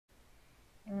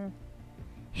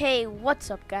Hey, what's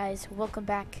up guys? Welcome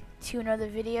back to another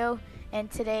video,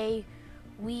 and today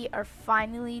we are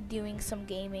finally doing some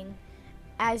gaming.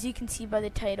 As you can see by the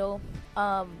title,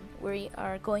 we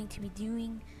are going to be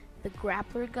doing the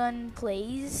grappler gun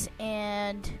plays,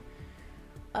 and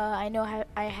I know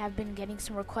I have been getting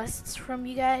some requests from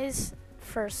you guys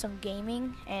for some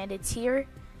gaming, and it's here,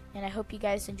 and I hope you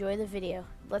guys enjoy the video.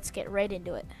 Let's get right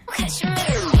into it.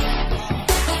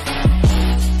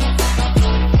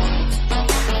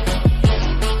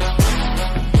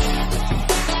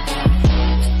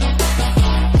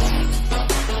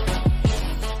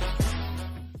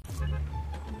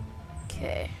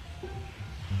 Okay.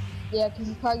 Yeah, because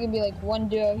it's probably gonna be like one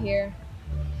duo here.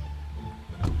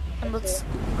 And let's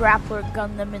grappler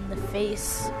gun them in the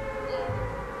face.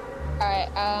 Alright,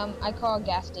 I call a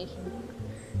gas station.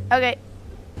 Okay.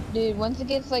 Dude, once it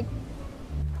gets like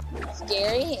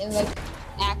scary and like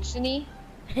actiony,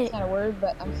 it's not a word,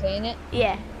 but I'm saying it.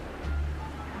 Yeah.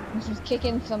 Let's just kick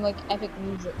in some like epic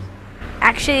music.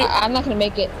 Actually, I'm not gonna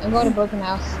make it. I'm going to Broken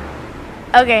House.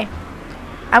 okay.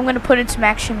 I'm gonna put in some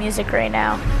action music right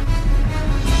now.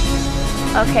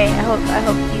 Okay, I hope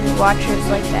you watchers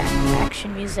like that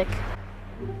action music.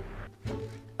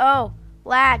 Oh,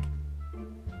 lag.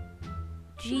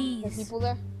 Jeez. Are people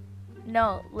there?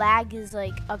 No, lag is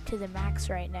like up to the max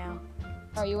right now.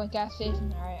 Oh, you went gas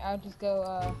station? Alright, I'll just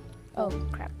go, Oh,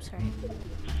 crap, sorry.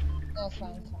 No, it's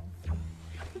fine, it's fine.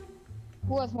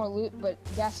 Who has more loot, but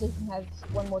gas station has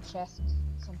one more chest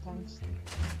sometimes.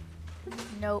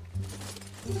 Nope.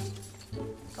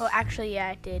 Oh, actually,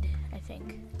 yeah, it did, I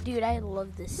think. Dude, I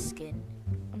love this skin.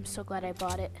 I'm so glad I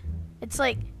bought it. It's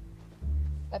like...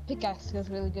 That pickaxe goes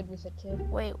really good with it, too.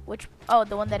 Wait, which... Oh,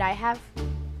 the one that I have?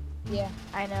 Yeah.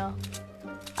 I know.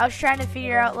 I was trying to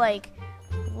figure out, like,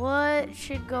 what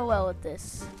should go well with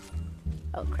this.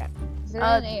 Oh, crap. Is there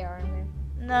an AR in there?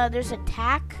 No, there's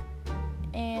attack,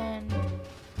 and...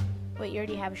 Wait, you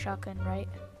already have a shotgun, right?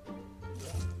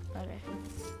 Okay.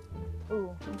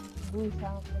 Ooh, blue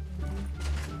sound.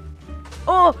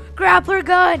 Oh, grappler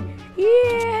gun!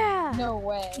 Yeah! No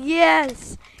way.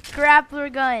 Yes!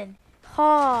 Grappler gun.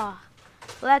 Oh,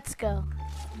 let's go.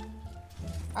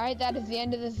 Alright, that is the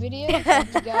end of this video.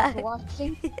 Thank you guys for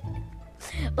watching.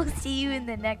 We'll see you in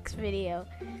the next video.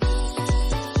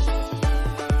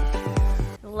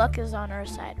 The luck is on our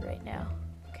side right now.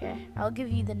 Okay, I'll give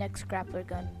you the next grappler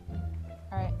gun.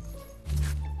 Alright.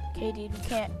 Okay, dude, we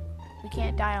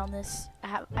can't die on this.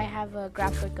 I have a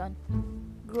grappler gun.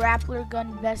 Grappler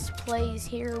gun best plays.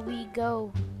 Here we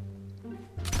go.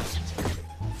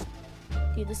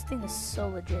 Dude, this thing is so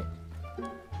legit.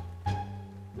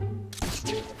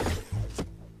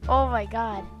 Oh my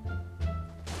god.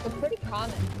 It's pretty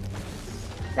common.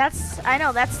 I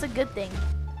know, that's the good thing.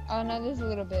 Oh no, there's a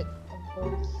little bit of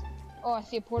both. Oh, I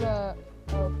see a porta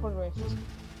rift.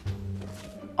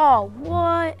 Oh,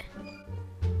 what?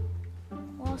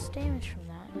 Lost damage from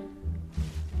that.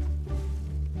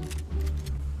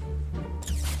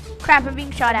 Crap, I'm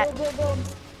being shot at. Go.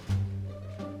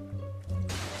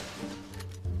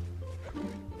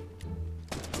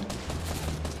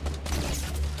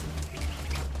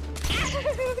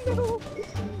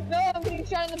 No, I'm getting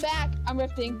shot in the back. I'm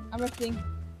rifting.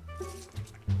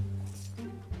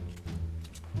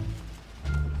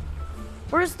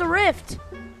 Where's the rift?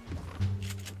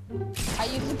 I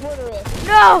used the porta rift.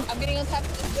 No! I'm getting on top of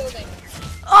this building.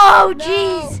 Oh, No.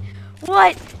 jeez!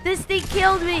 What? This thing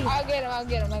killed me! I'll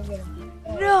get him.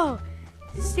 No!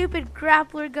 Stupid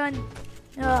grappler gun.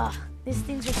 Ugh, these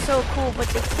things are so cool, but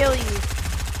they kill you.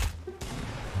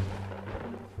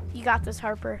 You got this,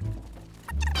 Harper.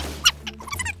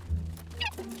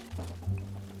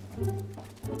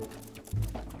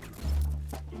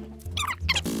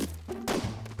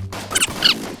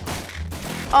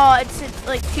 Oh, it's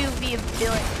like 2v of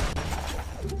Dylan.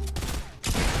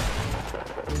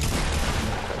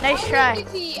 Nice try.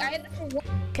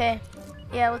 Okay,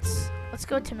 yeah, let's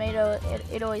go tomato.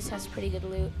 It always has pretty good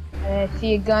loot. I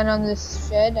see a gun on this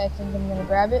shed. I think I'm gonna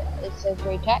grab it. It says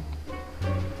great tech.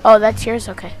 Oh, that's yours?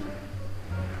 Okay.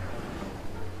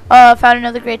 Oh, I found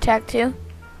another great tack too.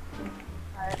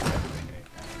 Alright.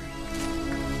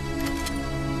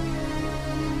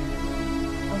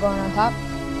 I'm going on top.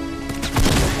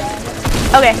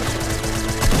 Okay.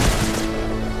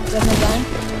 There's no gun.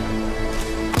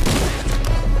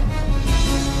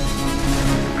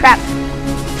 Crap.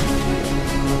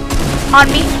 On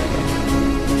me.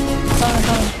 Coming.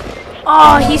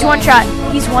 Oh, he's one shot.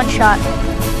 He's one shot.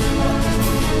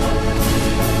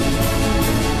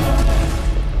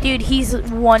 Dude, he's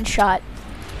one shot.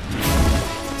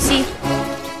 See?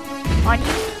 On you.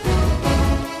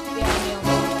 Yeah,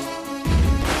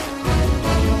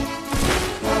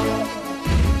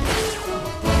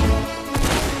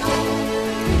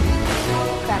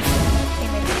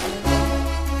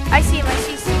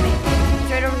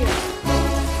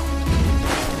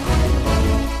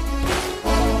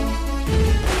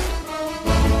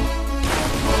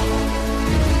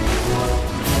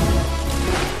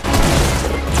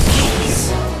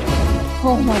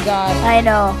 god. I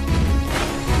know.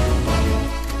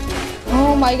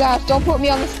 Oh my gosh, don't put me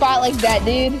on the spot like that,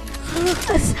 dude.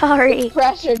 Sorry.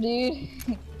 Pressure, dude.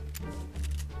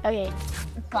 Okay.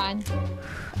 It's fine.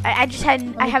 I just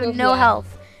had, I have no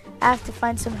health. I have to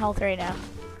find some health right now.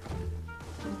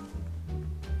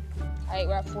 Alright,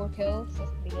 we're at 4 kills.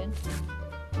 That's pretty good.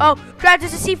 Oh, crap,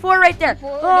 there's a C4 right there.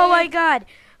 C4, Oh dude. my god.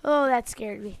 Oh, that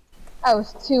scared me. That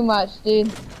was too much,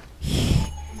 dude.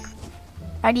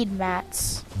 I need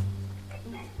mats.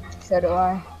 So do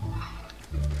I.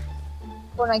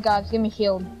 Oh my god, give me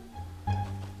shield.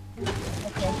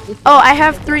 Okay. Oh, I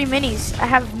have 3 minis. I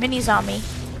have minis on me.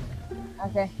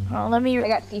 Okay. Oh, let me I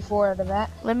got C4 out of that.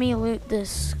 let me loot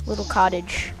this little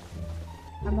cottage.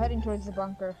 I'm heading towards the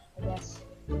bunker, I guess.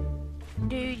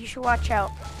 Dude, you should watch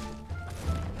out.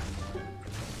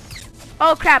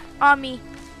 Oh crap, on me.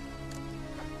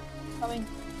 Coming.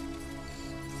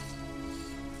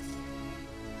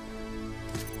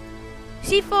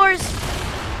 C4s.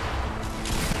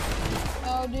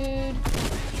 Oh, dude.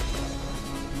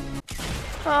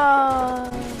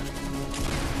 Oh.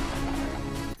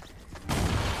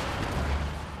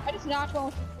 I just knocked one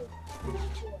with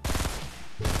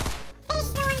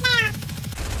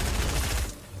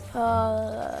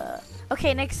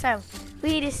Okay, next time we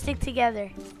need to stick together,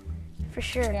 for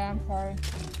sure. Yeah, I'm sorry.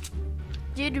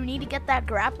 Dude, we need to get that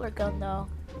grappler gun though.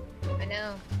 I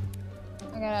know.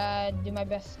 I gotta do my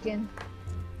best skin.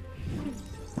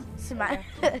 This is my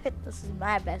this is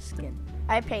my best skin.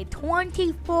 I paid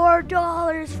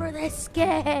 $24 for this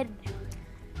skin.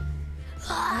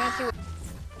 I'm gonna see what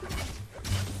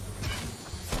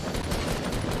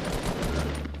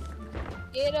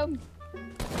Get him!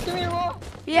 Come here, Wolf!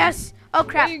 Yes. Oh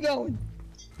crap. Where you going?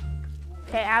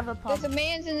 Okay, I have a pump. There's a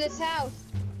man's in this house.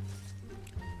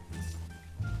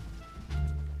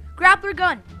 Grappler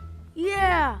gun.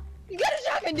 Yeah. You got a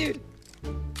shotgun, dude!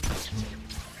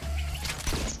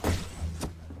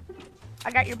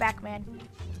 I got your back, man.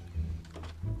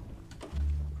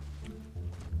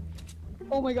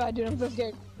 Oh my god, dude, I'm so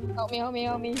scared. Help me, help me,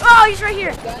 help me. Oh, he's right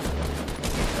here. Gun.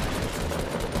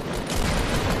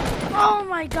 Oh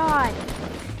my god.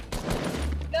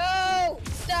 No!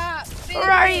 Stop!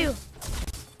 Where are you?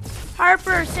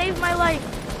 Harper, save my life.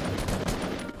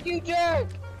 You jerk!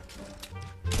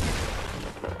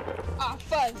 Ah,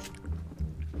 fuzz!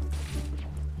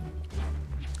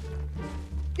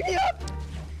 Get me up!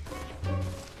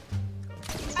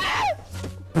 Ah!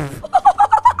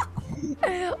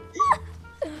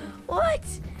 What?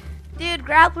 Dude,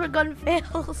 grappler gun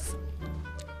fails.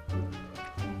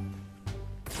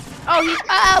 Oh,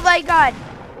 oh my god.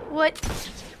 What?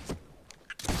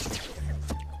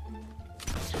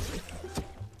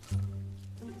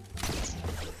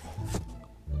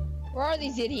 Where are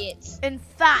these idiots?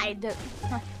 Inside.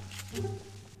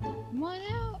 Come on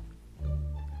out.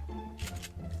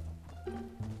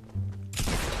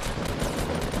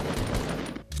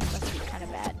 Must be kind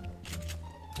of bad.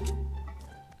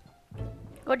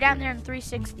 Go down there in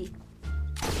 360.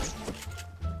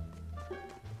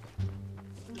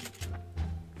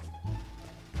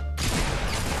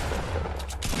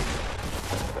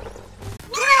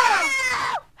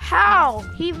 How?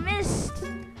 He missed.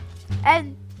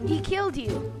 And he killed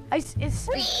you.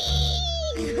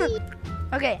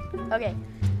 Okay, okay.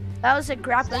 That was a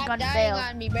grappling gun Stop fail. dying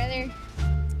on me, brother.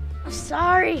 I'm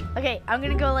sorry. Okay, I'm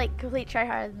gonna go like complete try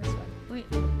hard on this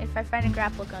one. If I find a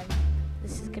grapple gun,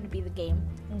 this is gonna be the game.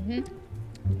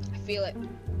 I feel it.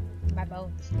 My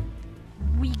bones.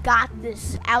 We got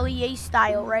this Allier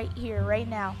style right here, right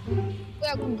now.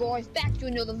 Welcome guys, back to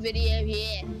another video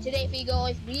here. Today for you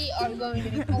guys, we are going to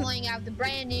be pulling out the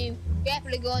brand new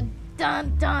grapple gun.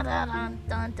 Dun dun dun dun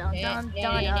dun dun dun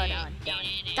dun dun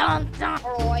dun dun.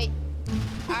 Alright,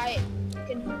 I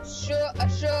can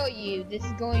assure you this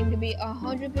is going to be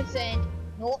 100%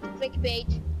 not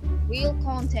clickbait, real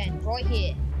content right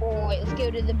here. Alright, let's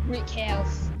go to the brick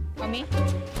house. Come in.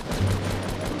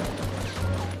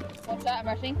 What's that, I'm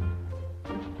rushing?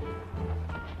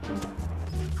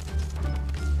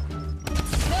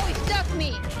 No, he stuck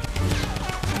me!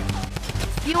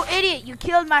 You idiot! You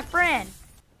killed my friend.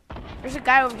 There's a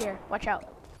guy over here. Watch out.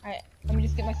 Alright, let me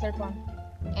just get my surf on.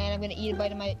 And I'm gonna eat a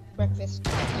bite of my breakfast.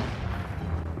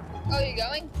 Oh, you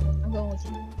going? I'm going with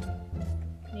you.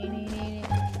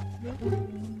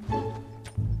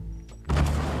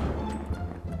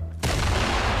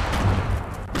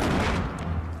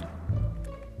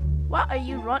 What? Are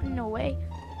you running away?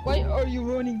 Why are you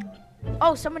running?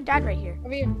 Oh, someone died right here.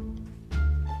 Over here.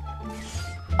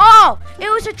 Oh! It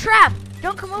was a trap!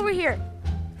 Don't come over here.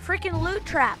 Freaking loot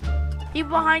trap.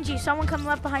 People behind you. Someone coming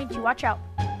up behind you. Watch out.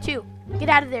 2. Get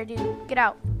out of there, dude. Get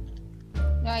out.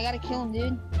 No, I gotta kill him,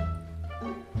 dude.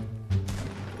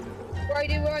 Where are you,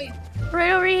 dude? Where are you?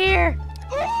 Right over here.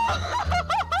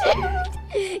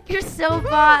 You're so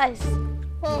boss.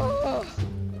 Oh.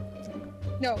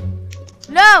 No.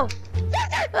 No.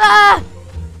 Ah!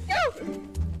 No.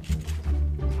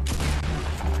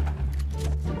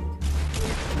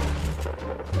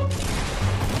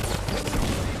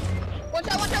 One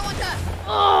shot, one shot, one shot.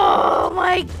 Oh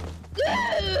my.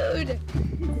 Dude.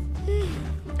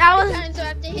 That was. Times do I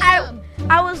have to hit him?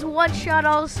 I was one shot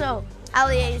also.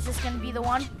 Allie, is this gonna be the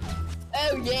one?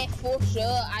 Oh yeah, for sure.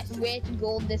 I swear to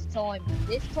God this time.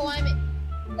 This time,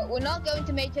 but we're not going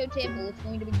to Mato Temple. It's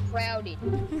going to be crowded.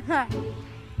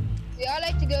 See, I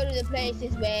like to go to the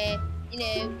places where, you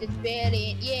know, there's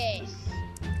barely... Yes.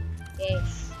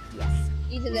 Yes. Yes.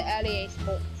 These are the alley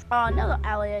spots. Oh, another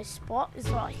alley spot is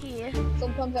right here.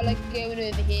 Sometimes I like going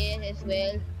over here as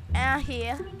well. And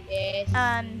here. Yes.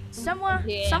 And somewhere,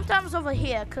 Here. sometimes over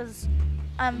here, because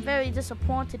I'm very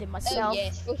disappointed in Oh myself.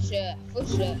 yes, for sure. For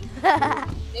sure.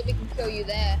 Maybe can kill you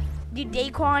there. Do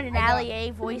Daquan and Allie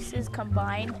A voices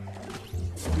combined?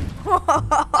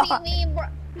 What do you mean, bro?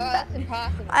 Oh, that's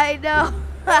impossible. I know.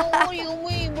 Oh, what do you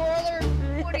mean, brother?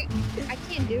 What do you... I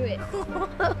can't do it.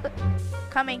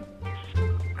 Coming.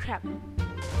 Crap.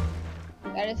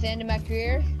 That is the end of my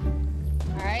career.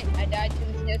 Alright, I died to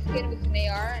the snow skin with an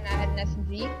AR and I had an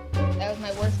SMG. That was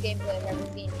my worst gameplay I've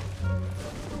ever seen.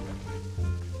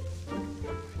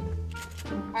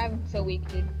 I'm so weak,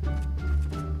 dude.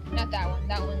 Not that one.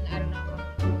 That one, I don't know.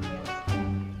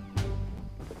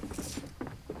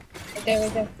 Right there,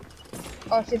 right there.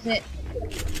 Oh, shit's in it.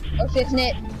 Oh, shit's in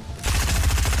it.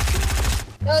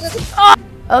 No, this is... Oh!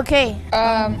 Okay.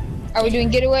 Are we doing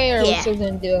getaway or are we Yeah. still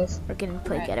doing duos? We're gonna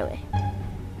play Alright. getaway.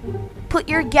 Put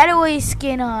your getaway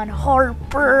skin on,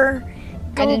 Harper.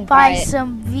 Go didn't buy buy it.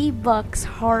 some V-Bucks,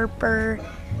 Harper.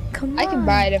 Come on. I can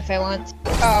buy it if I want.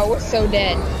 Oh, we're so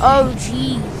dead. Oh,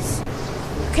 jeez.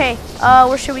 Okay,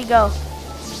 where should we go?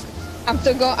 I'm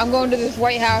going to this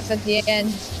White House at the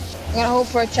end. I'm gonna hope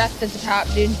for a chest at the top,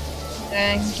 dude.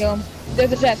 And I can kill him.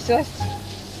 There's a chest, Celeste.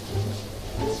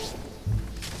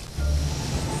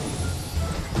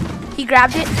 He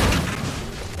grabbed it.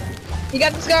 You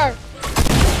got the scar.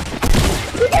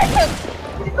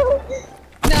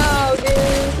 No,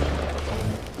 dude.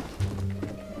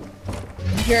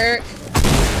 Jerk.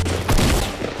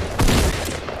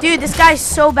 Dude, this guy's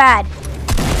so bad.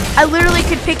 I literally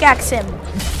could pickaxe him.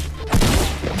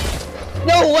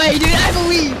 No way, dude. I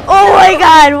believe. Oh my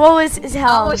god, what was his Oh,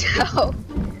 health? no.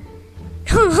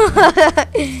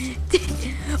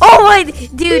 Oh my,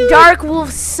 dude, Dark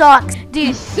Wolf sucks. Dude,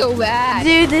 He's so bad.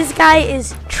 dude, this guy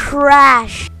is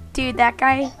trash. Dude, that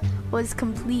guy was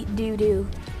complete doo-doo.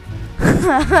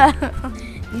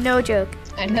 No joke.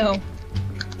 I know.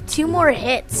 2 more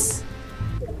hits.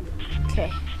 Okay.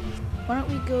 Why don't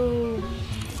we go,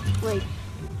 wait,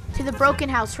 to the broken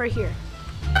house right here.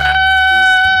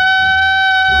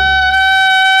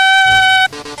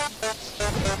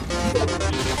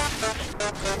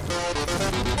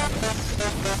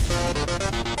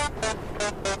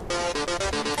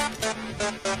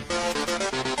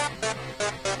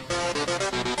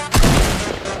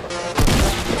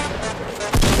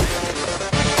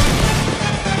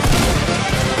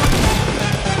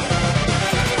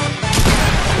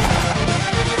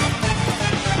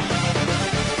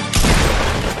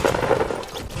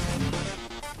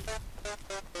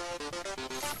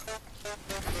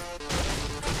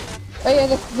 Oh yeah,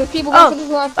 the people Oh, going to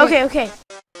the left. okay, okay.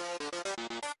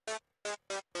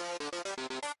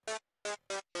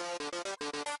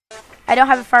 I don't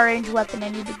have a fire range weapon. I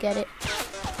need to get it.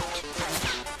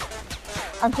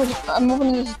 I'm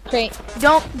opening this crate.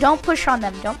 Don't push on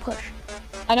them. Don't push.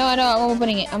 I know, I'm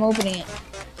opening it.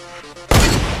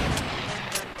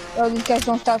 Oh, these guys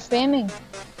don't stop spamming.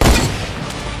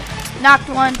 Knocked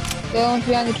one. The one's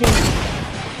behind the tree.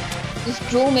 This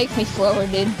drill makes me slower,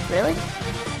 dude. Really?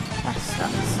 That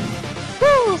sucks.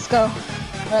 Woo, let's go.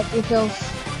 We're at 3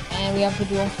 kills. And we have the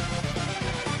duel.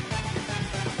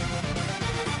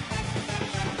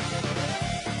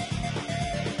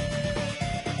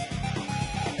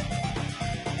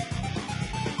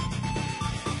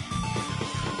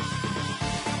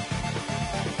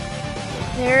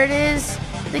 There it is.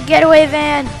 The getaway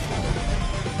van.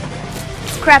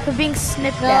 Crap, I'm being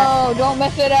snipped at. No, don't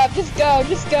mess it up. Just go,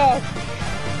 just go.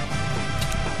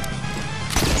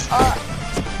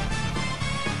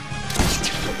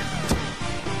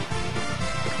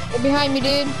 They're behind me,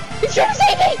 dude. You should have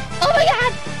saved me! Oh my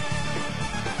god!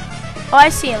 Oh, I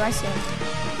see him.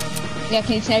 Yeah,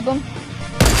 can you snipe him?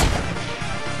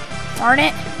 Darn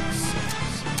it.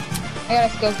 I gotta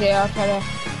scope there. I'll try to.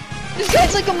 This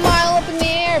guy's like a mile up in the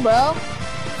air, bro.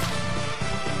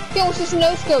 He almost just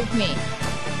no-scoped me.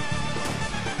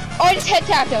 Oh, I just head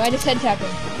tapped him.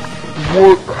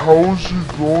 What? How is he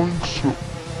going so?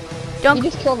 He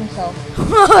just killed himself.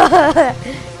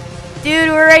 Dude,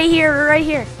 we're right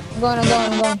here. I'm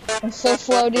going. I'm so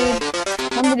slow, dude.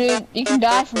 Remember, dude, you can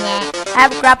die from that. I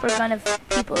have a grappler gun if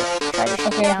people try to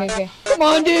shoot me down. Okay. Come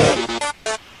on, dude.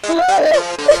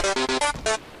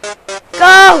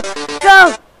 Go!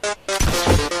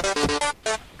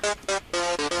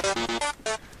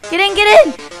 Get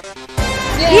in!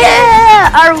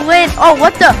 Yeah! Our win! Oh,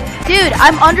 what the? Dude,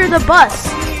 I'm under the bus.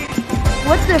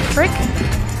 What the frick?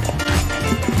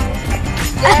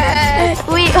 Yes.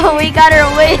 we got our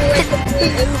win.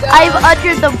 I'm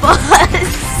under the bus.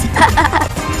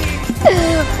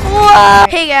 Whoa!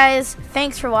 Hey guys,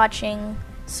 thanks for watching.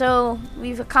 So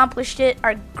we've accomplished it.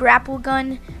 Our grapple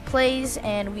gun plays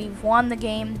and we've won the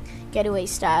game getaway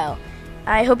style.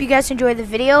 I hope you guys enjoyed the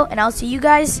video and I'll see you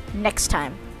guys next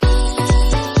time.